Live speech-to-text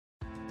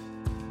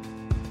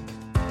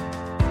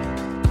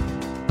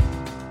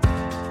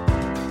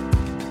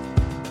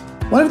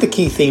One of the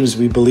key themes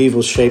we believe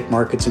will shape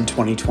markets in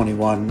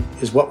 2021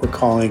 is what we're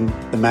calling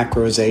the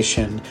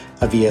macroization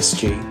of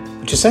ESG,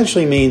 which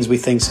essentially means we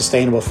think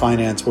sustainable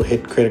finance will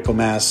hit critical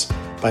mass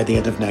by the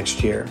end of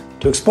next year.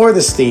 To explore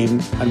this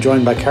theme, I'm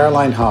joined by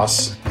Caroline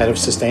Haas, Head of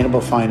Sustainable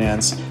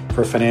Finance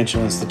for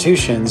Financial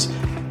Institutions,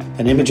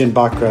 and Imogen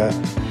Bachra,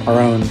 our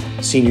own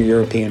Senior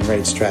European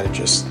Rate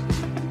Strategist.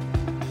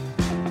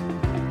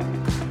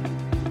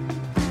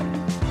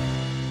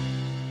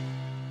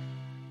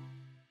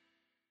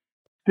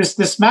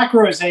 This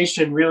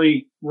macroization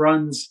really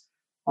runs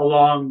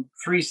along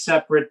three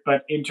separate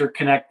but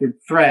interconnected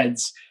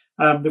threads.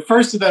 The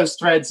first of those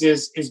threads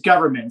is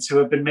governments who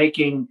have been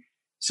making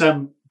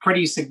some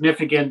pretty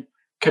significant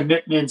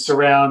commitments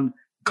around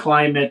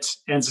climate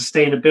and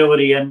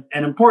sustainability, and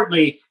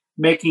importantly,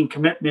 making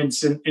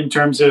commitments in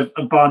terms of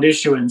bond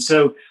issuance.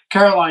 So,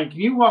 Caroline, can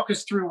you walk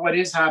us through what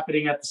is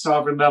happening at the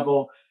sovereign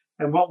level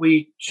and what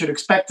we should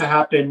expect to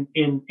happen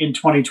in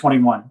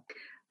 2021?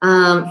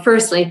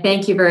 Firstly,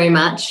 thank you very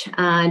much,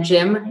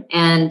 Jim.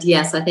 And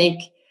yes, I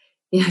think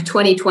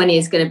 2020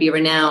 is going to be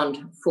renowned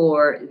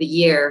for the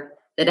year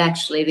that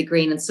actually the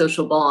green and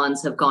social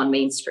bonds have gone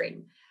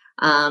mainstream.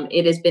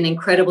 It has been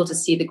incredible to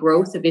see the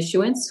growth of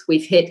issuance.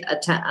 We've hit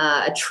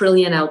a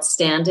trillion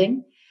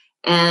outstanding.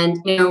 And,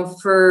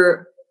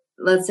 for,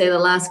 let's say, the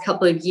last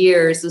couple of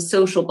years, the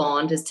social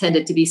bond has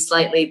tended to be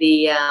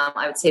slightly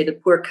I would say, the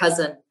poor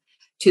cousin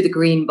to the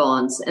green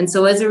bonds. And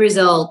so as a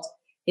result,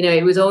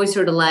 it was always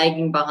sort of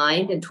lagging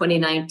behind. In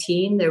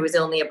 2019, there was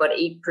only about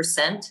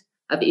 8%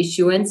 of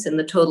issuance in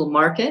the total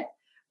market,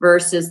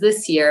 versus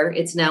this year,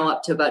 it's now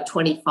up to about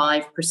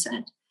 25%.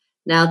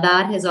 Now,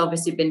 that has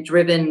obviously been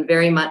driven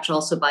very much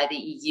also by the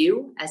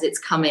EU as it's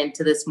come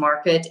into this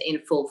market in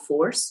full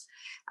force.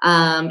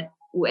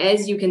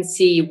 As you can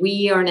see,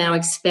 we are now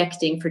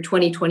expecting for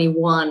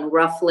 2021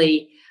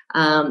 roughly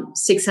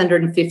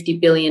 650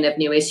 billion of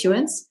new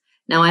issuance.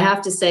 Now, I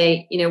have to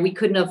say, we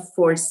couldn't have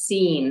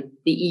foreseen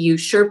the EU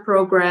SURE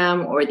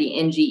program or the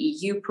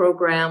NGEU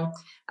program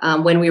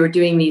when we were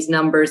doing these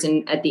numbers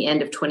at the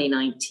end of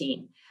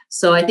 2019.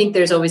 So I think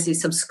there's obviously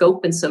some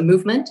scope and some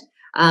movement,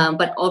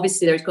 but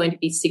obviously there's going to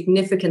be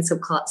significant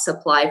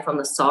supply from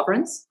the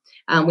sovereigns.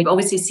 We've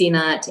obviously seen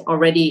that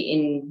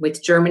already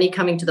with Germany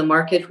coming to the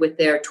market with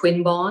their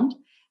twin bond.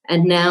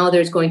 And now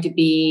there's going to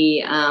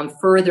be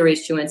further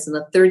issuance in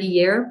the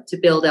 30-year to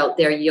build out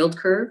their yield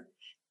curve.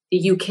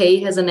 The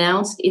UK has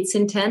announced its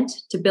intent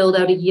to build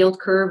out a yield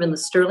curve in the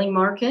sterling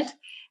market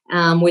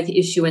with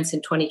issuance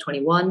in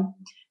 2021.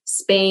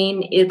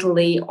 Spain,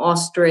 Italy,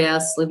 Austria,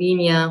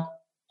 Slovenia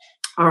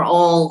are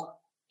all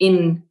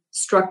in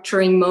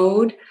structuring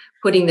mode,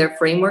 putting their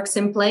frameworks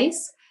in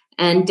place.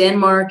 And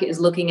Denmark is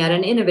looking at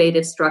an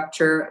innovative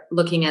structure,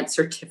 looking at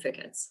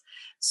certificates.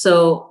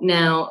 So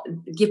now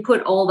you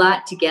put all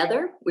that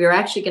together, we're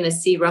actually going to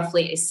see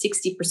roughly a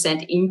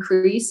 60%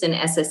 increase in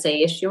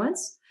SSA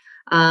issuance.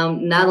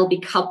 That'll be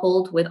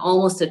coupled with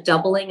almost a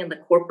doubling in the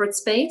corporate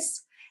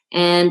space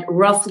and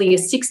roughly a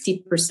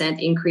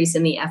 60% increase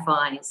in the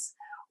FIs.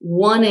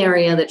 One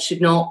area that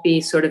should not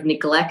be sort of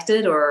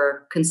neglected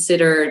or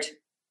considered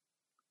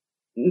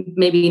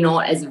maybe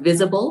not as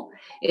visible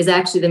is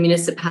actually the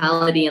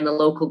municipality and the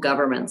local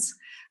governments.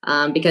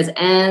 Because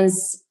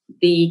as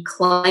the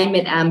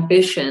climate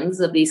ambitions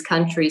of these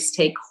countries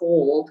take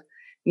hold,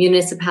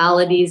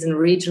 municipalities and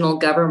regional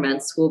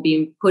governments will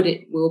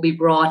be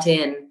brought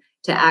in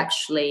to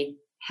actually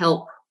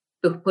help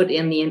put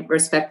in the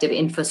respective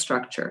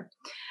infrastructure.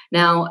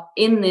 Now,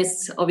 in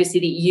this, obviously,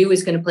 the EU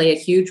is going to play a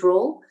huge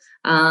role.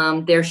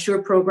 Their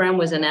SURE program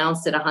was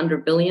announced at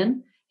 100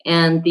 billion,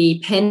 and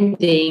the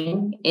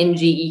pending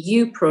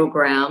NGEU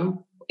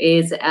program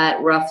is at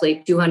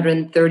roughly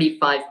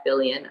 235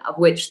 billion, of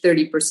which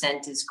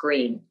 30% is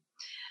green.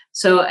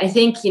 So I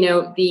think,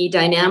 the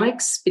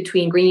dynamics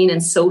between green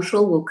and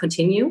social will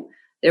continue.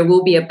 There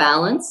will be a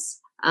balance.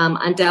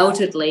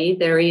 Undoubtedly,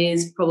 there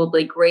is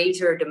probably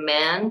greater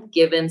demand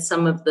given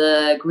some of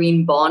the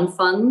green bond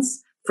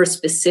funds for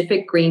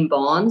specific green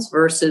bonds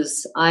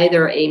versus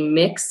either a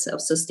mix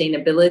of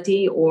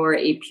sustainability or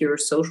a pure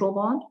social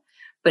bond.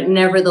 But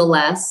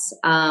nevertheless,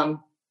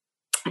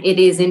 it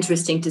is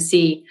interesting to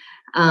see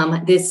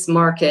this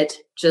market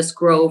just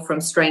grow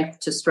from strength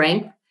to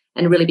strength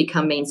and really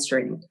become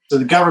mainstream. So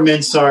the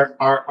governments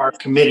are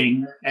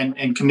committing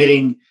and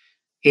committing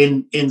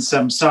in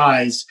some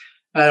size.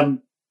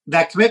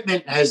 That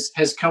commitment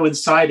has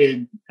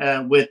coincided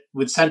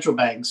with central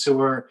banks who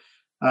are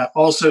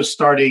also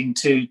starting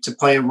to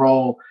play a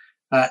role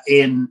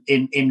in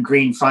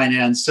green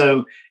finance.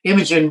 So,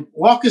 Imogen,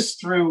 walk us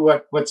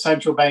through what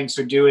central banks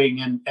are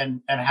doing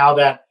and how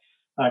that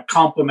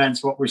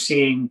complements what we're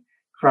seeing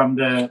from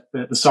the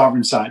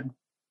sovereign side.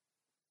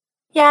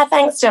 Yeah,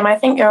 thanks, Jim. I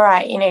think you're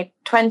right.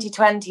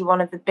 2020, one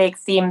of the big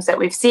themes that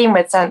we've seen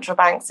with central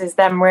banks is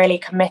them really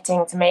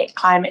committing to make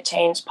climate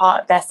change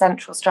part of their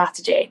central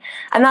strategy.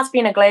 And that's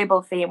been a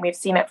global theme. We've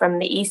seen it from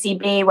the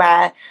ECB,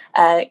 where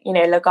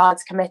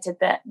Lagarde's committed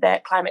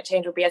that climate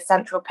change will be a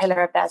central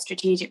pillar of their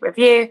strategic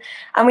review.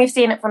 And we've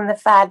seen it from the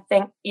Fed,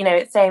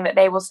 saying that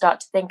they will start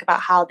to think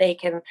about how they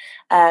can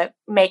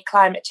make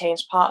climate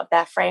change part of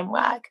their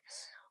framework.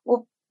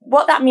 Well,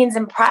 what that means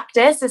in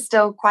practice is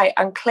still quite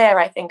unclear,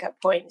 I think,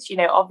 at points.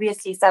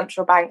 Obviously,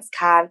 central banks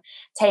can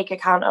take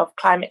account of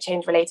climate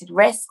change related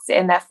risks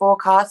in their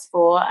forecasts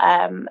for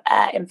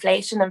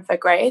inflation and for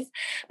growth.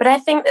 But I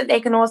think that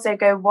they can also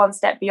go one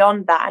step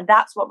beyond that. And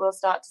that's what we'll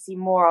start to see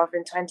more of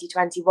in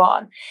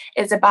 2021,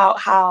 is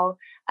about how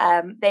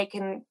they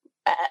can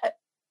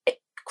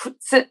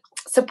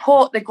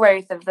support the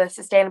growth of the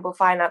sustainable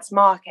finance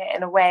market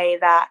in a way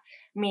that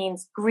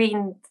means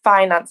green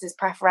finance is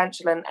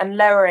preferential and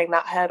lowering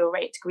that hurdle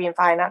rate to green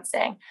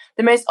financing.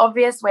 The most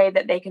obvious way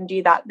that they can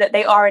do that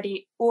they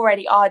already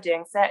are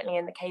doing, certainly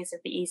in the case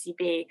of the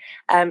ECB,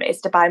 is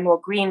to buy more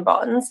green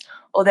bonds.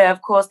 Although,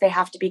 of course, they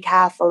have to be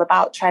careful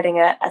about treading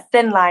a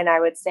thin line, I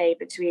would say,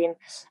 between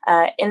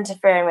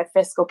interfering with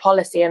fiscal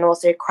policy and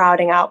also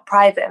crowding out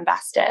private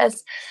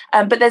investors.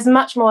 But there's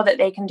much more that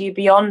they can do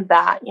beyond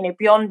that,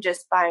 beyond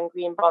just buying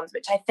green bonds,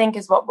 which I think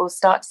is what we'll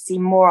start to see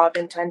more of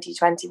in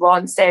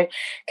 2021. So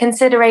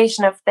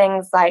consideration of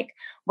things like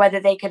whether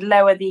they could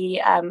lower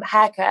the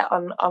haircut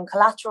on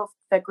collateral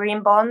for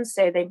green bonds,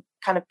 so they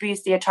kind of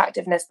boost the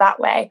attractiveness that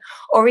way,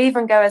 or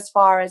even go as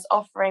far as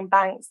offering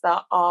banks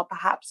that are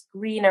perhaps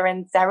greener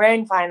in their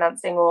own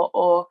financing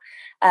or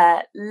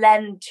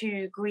lend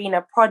to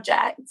greener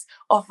projects,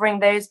 offering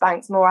those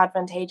banks more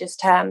advantageous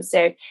terms.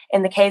 So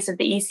in the case of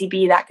the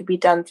ECB, that could be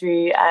done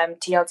through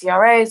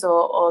TLTROs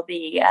or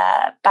the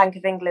Bank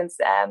of England's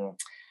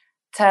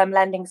term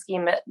lending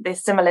scheme, the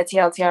similar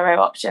TLTRO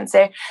option.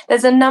 So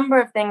there's a number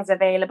of things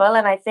available.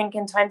 And I think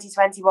in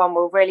 2021,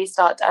 we'll really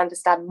start to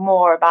understand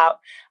more about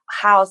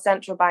how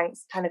central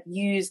banks kind of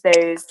use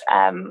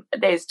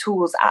those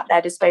tools at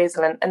their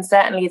disposal. And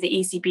certainly the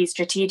ECB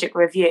strategic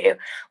review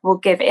will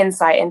give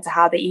insight into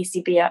how the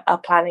ECB are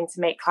planning to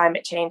make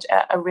climate change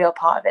a real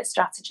part of its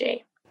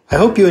strategy. I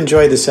hope you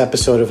enjoyed this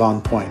episode of On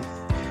Point.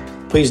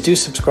 Please do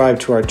subscribe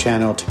to our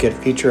channel to get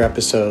future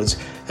episodes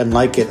and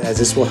like it, as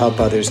this will help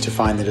others to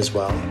find it as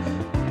well.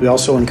 We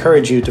also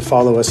encourage you to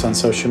follow us on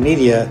social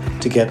media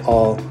to get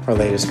all our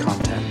latest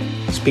content.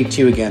 Speak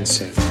to you again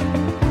soon.